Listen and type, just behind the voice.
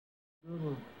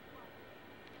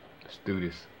Let's do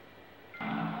this.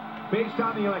 Based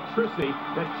on the electricity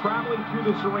that's traveling through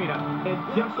this arena and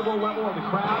decibel level of the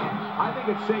crowd, I think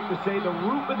it's safe to say the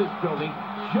roof of this building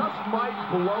just might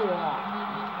blow off.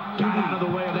 Got out of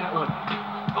the way of that one.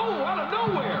 Oh, out of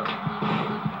nowhere!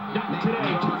 Not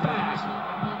today, too fast.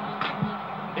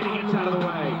 And he gets out of the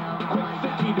way. Quick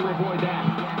thinking to avoid that.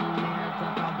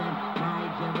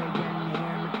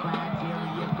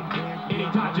 And he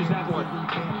dodges that one.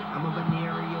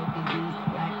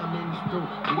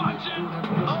 Watch it!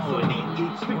 Oh, and he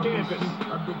eats the canvas.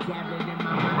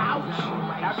 Ouch!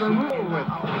 After a rule with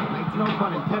no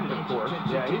pun intended, of course.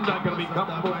 Yeah, he's not going to be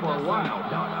comfortable for a while.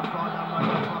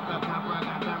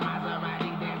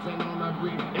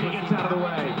 And he gets out of the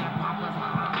way.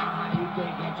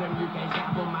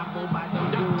 Not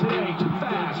today, too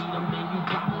fast.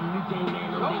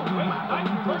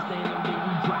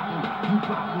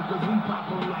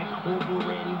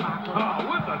 Oh,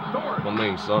 with authority. My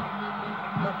name, son.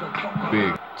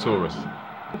 Big Taurus.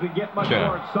 Doesn't get much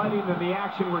more exciting than the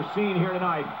action we're seeing here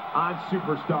tonight on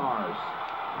Superstars.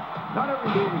 Not every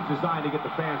move is designed to get the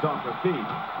fans off their feet.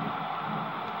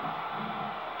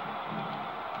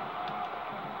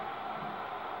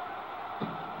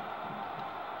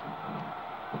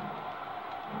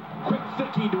 Quick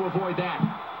thinking to avoid that.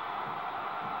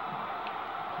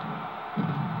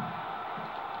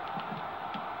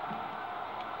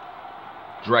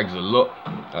 Drags a lot.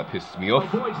 That pisses me off.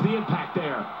 Avoids the impact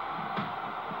there.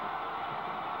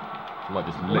 I might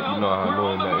just let you know how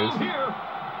annoying that is. Here.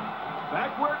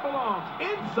 Back where it belongs,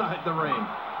 inside the ring.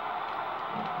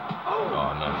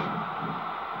 Oh, no.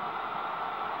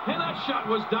 And that shot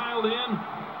was dialed in.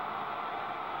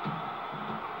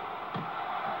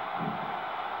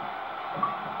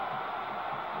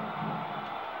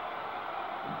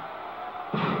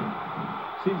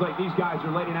 Seems like these guys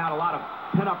are letting out a lot of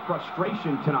pent-up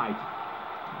frustration tonight.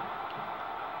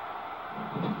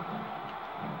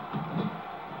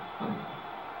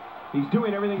 He's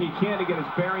doing everything he can to get his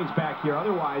bearings back here.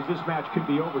 Otherwise, this match could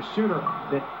be over sooner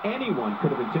than anyone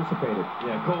could have anticipated.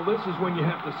 Yeah, Cole, this is when you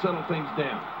have to settle things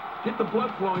down. Get the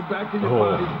blood flowing back in your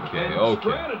body and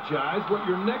strategize what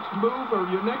your next move or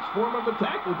your next form of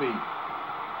attack will be.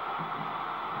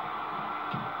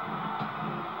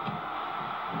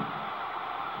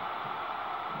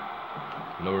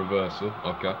 No reversal.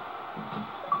 Okay.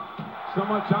 So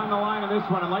much on the line in this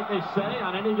one, and like they say,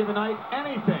 on any given night,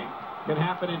 anything can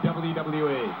happen in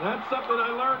WWE. That's something I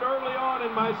learned early on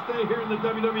in my stay here in the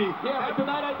WWE. Yeah, but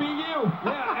tonight I beat you.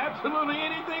 Yeah, absolutely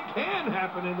anything can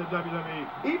happen in the WWE.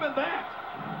 Even that.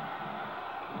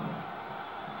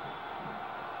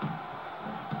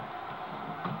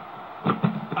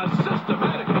 A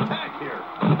systematic attack here.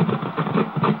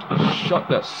 Shut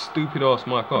that stupid ass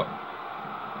mic up.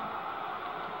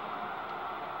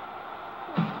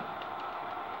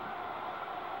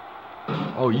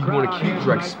 Oh, you want to keep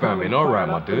drag spamming? All right,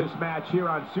 my dude.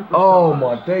 Oh,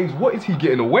 my days. What is he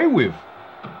getting away with?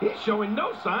 He's showing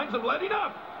no signs of letting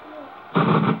up.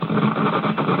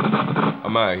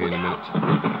 I'm out of here in a minute.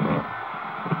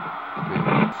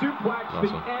 Suplex,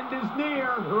 the end is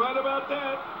near. Right about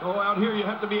that. Oh, out here you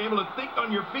have to be able to think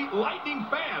on your feet lightning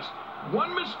fast.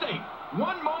 One mistake,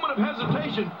 one moment of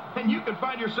hesitation, and you can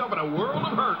find yourself in a world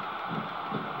of hurt.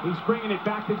 He's bringing it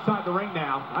back inside the ring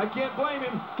now. I can't blame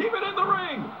him. Keep it in the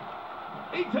ring.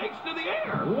 He takes to the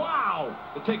air. Wow.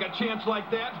 To take a chance like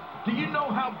that, do you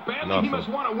know how badly he must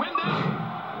want to win this?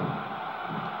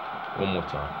 One more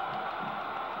time.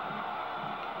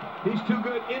 He's too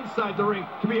good inside the ring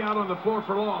to be out on the floor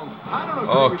for long. I don't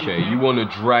know. Okay, you want to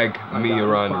drag me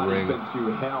around the ring. He's been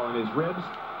through hell, and his ribs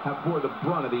have bore the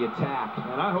brunt of the attack.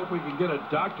 And I hope we can get a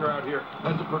doctor out here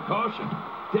as a precaution.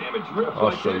 Damaged ribs I'll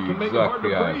like show that you can make it hard to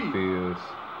exactly how breathe. it feels.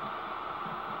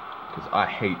 Because I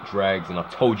hate drags, and I've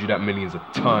told you that millions of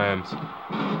times.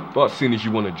 But as soon as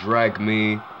you want to drag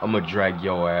me, I'm going to drag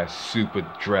your ass super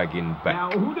dragging back.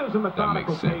 Now, who does a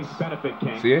methodical pace benefit,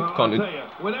 King? See it? Can't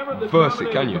reverse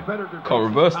it, can you? Can't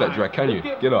reverse that drag, can you?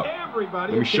 Get up.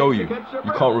 Let me show you.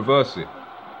 You can't reverse it.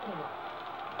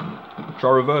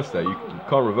 Try reverse that. You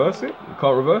can't reverse it? You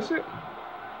can't reverse it?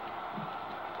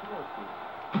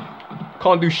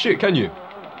 Can't do shit, can you?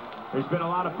 There's been a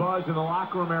lot of buzz in the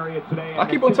locker room area today. I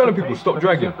keep on telling people, stop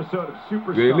dragging.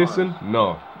 Do they listen?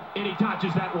 No. And he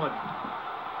dodges that one.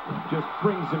 Just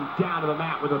brings him down to the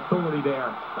mat with authority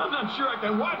there. I'm not sure I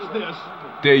can watch this.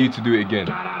 Dare you to do it again.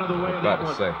 Got out of the way I'm of about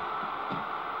that to one. say.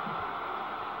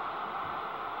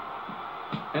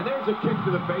 And there's a kick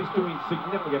to the face doing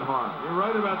significant harm. You're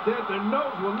right about that. Their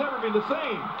nose will never be the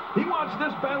same. He wants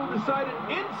this battle decided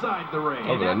inside the ring.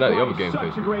 Oh, And the other game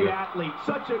such a great athlete,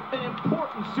 such an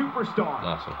important superstar.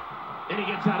 Nice one. And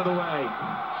he gets out of the way.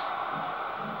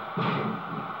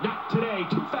 Not today,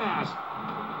 too fast.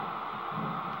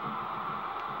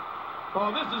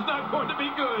 Oh, this is not going to be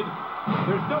good.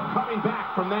 There's no coming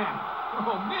back from that.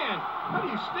 Oh, man. How do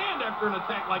you stand after an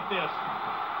attack like this?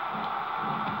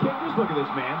 Kid, just look at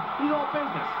this man. He's all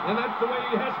business. And that's the way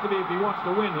he has to be if he wants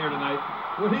to win here tonight.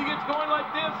 When he gets going like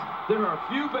this, there are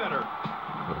few better.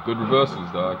 Good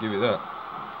reversals, though. I'll give you that.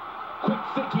 Quick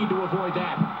thinking to avoid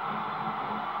that.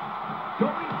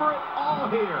 Going for it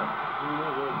all here.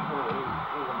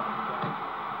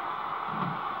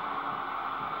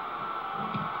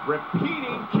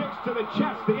 Repeating kicks to the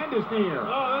chest. The end is near.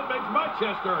 Oh, that makes my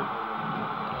chest hurt.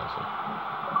 Awesome.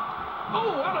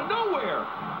 Oh, out of nowhere.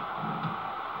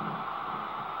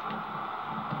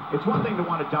 It's one thing to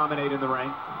want to dominate in the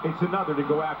ring. It's another to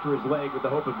go after his leg with the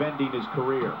hope of ending his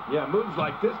career. Yeah, moves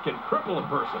like this can cripple a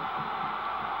person.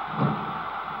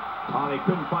 Oh, they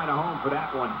couldn't find a home for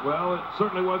that one. Well, it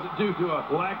certainly wasn't due to a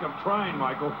lack of trying,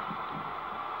 Michael.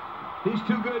 He's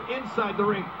too good inside the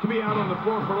ring to be out on the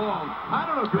floor for long. I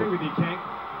don't agree with you, King.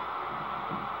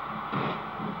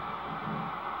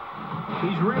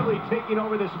 He's really taking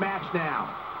over this match now.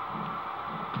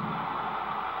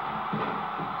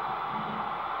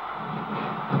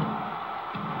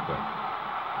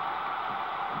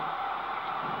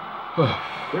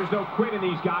 There's no quit in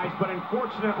these guys, but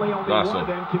unfortunately only one of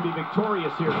them can be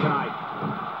victorious here tonight.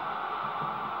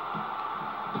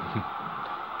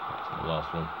 That's the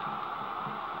last one.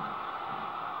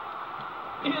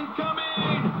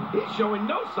 Incoming! He's showing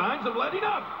no signs of letting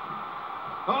up.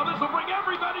 Oh, this will bring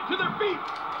everybody to their feet.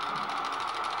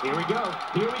 Here we go.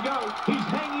 Here we go. He's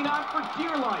hanging on for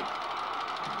dear life.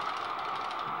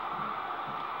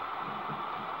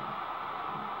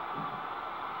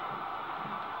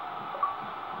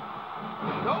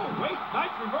 Oh, wait.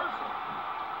 Nice reversal.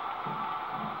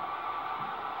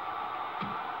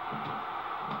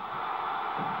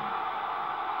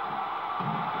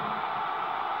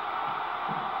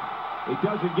 It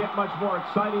doesn't get much more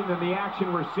exciting than the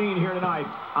action we're seeing here tonight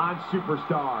on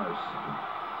Superstars.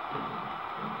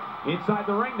 Inside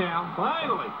the ring now.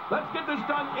 Finally. Let's get this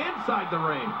done inside the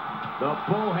ring. The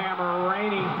bullhammer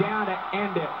raining down to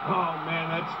end it. Oh, man,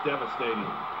 that's devastating.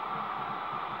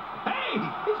 Hey,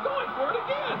 he's going for it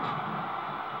again.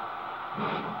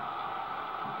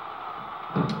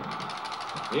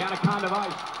 The Anaconda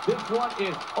Vice. This one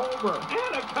is over.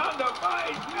 Anaconda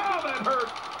Vice. Now that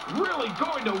hurt. Really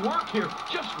going to work here.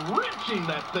 Just wrenching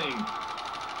that thing.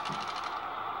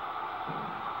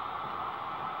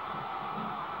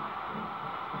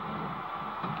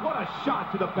 What a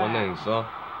shot to the back. What name, sir?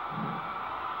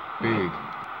 Big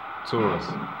Taurus.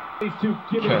 These two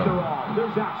giving it their all.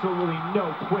 There's absolutely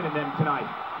no quit in them tonight.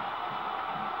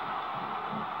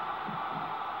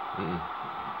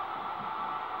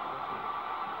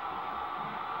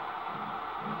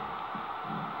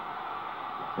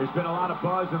 There's been a lot of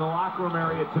buzz in the locker room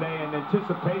area today in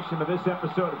anticipation of this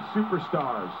episode of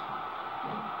Superstars.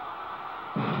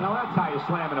 Now that's how you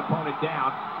slam an opponent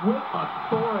down with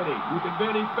authority. You can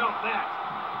bet he felt that.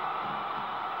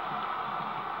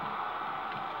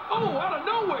 Oh, out of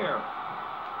nowhere.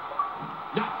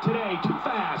 Not today, too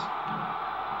fast.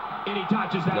 And he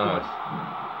dodges that one.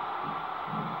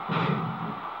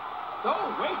 Oh,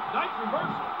 wait, nice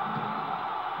reversal.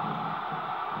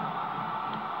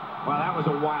 Wow, that was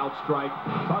a wild strike.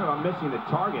 Talk about missing the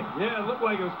target. Yeah, it looked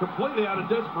like it was completely out of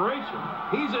desperation.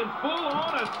 He's in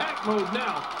full-on attack mode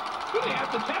now. He may have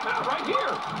to tap out right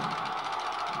here.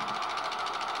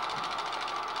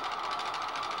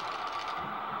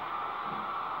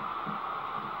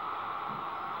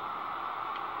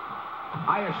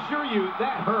 I assure you,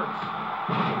 that hurts.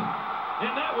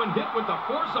 And that one hit with the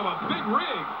force of a big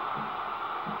rig.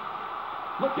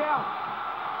 Look out.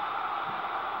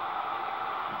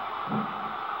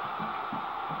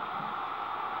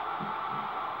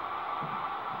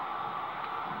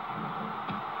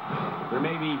 There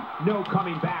may be no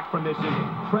coming back from this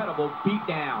incredible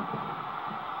beatdown.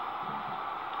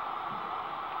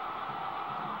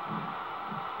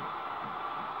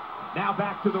 Now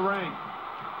back to the ring.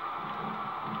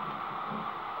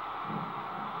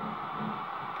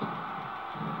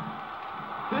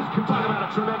 This could talk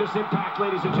about a tremendous impact,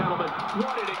 ladies and gentlemen.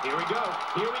 Wanted it. Here we go.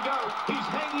 Here we go. He's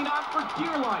hanging on for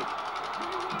dear life.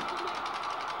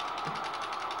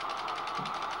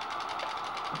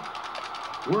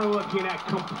 We're looking at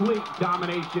complete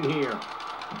domination here.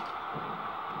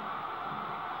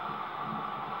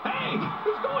 Hey,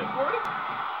 He's going for it.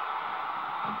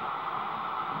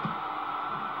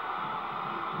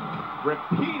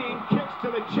 Repeating kicks to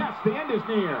the chest. The end is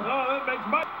near. Oh, that makes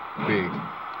much. Big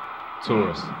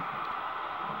Taurus.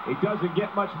 It doesn't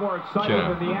get much more exciting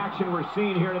than the action we're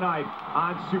seeing here tonight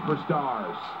on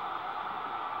Superstars.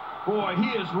 Boy, he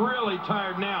is really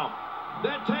tired now.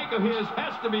 That tank of his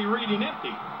has to be reading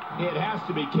empty. It has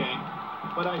to be, King.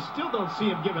 But I still don't see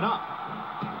him giving up.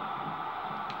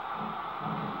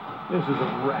 This is a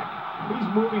wreck. He's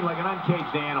moving like an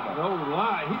uncaged animal. No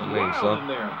lie, he's wild in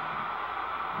there.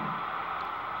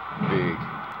 Big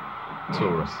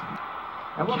Taurus.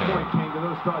 At what point, King, do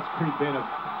those thoughts creep in of,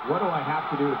 what do I have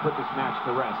to do to put this match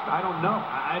to rest? I don't know.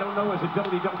 I don't know as a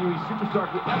WWE superstar.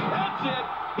 That's it.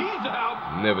 He's out.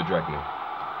 Never drag me.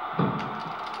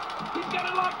 He's got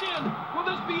it locked in. Will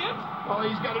this be it? Oh,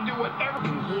 he's got to do whatever.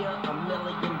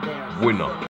 Winner.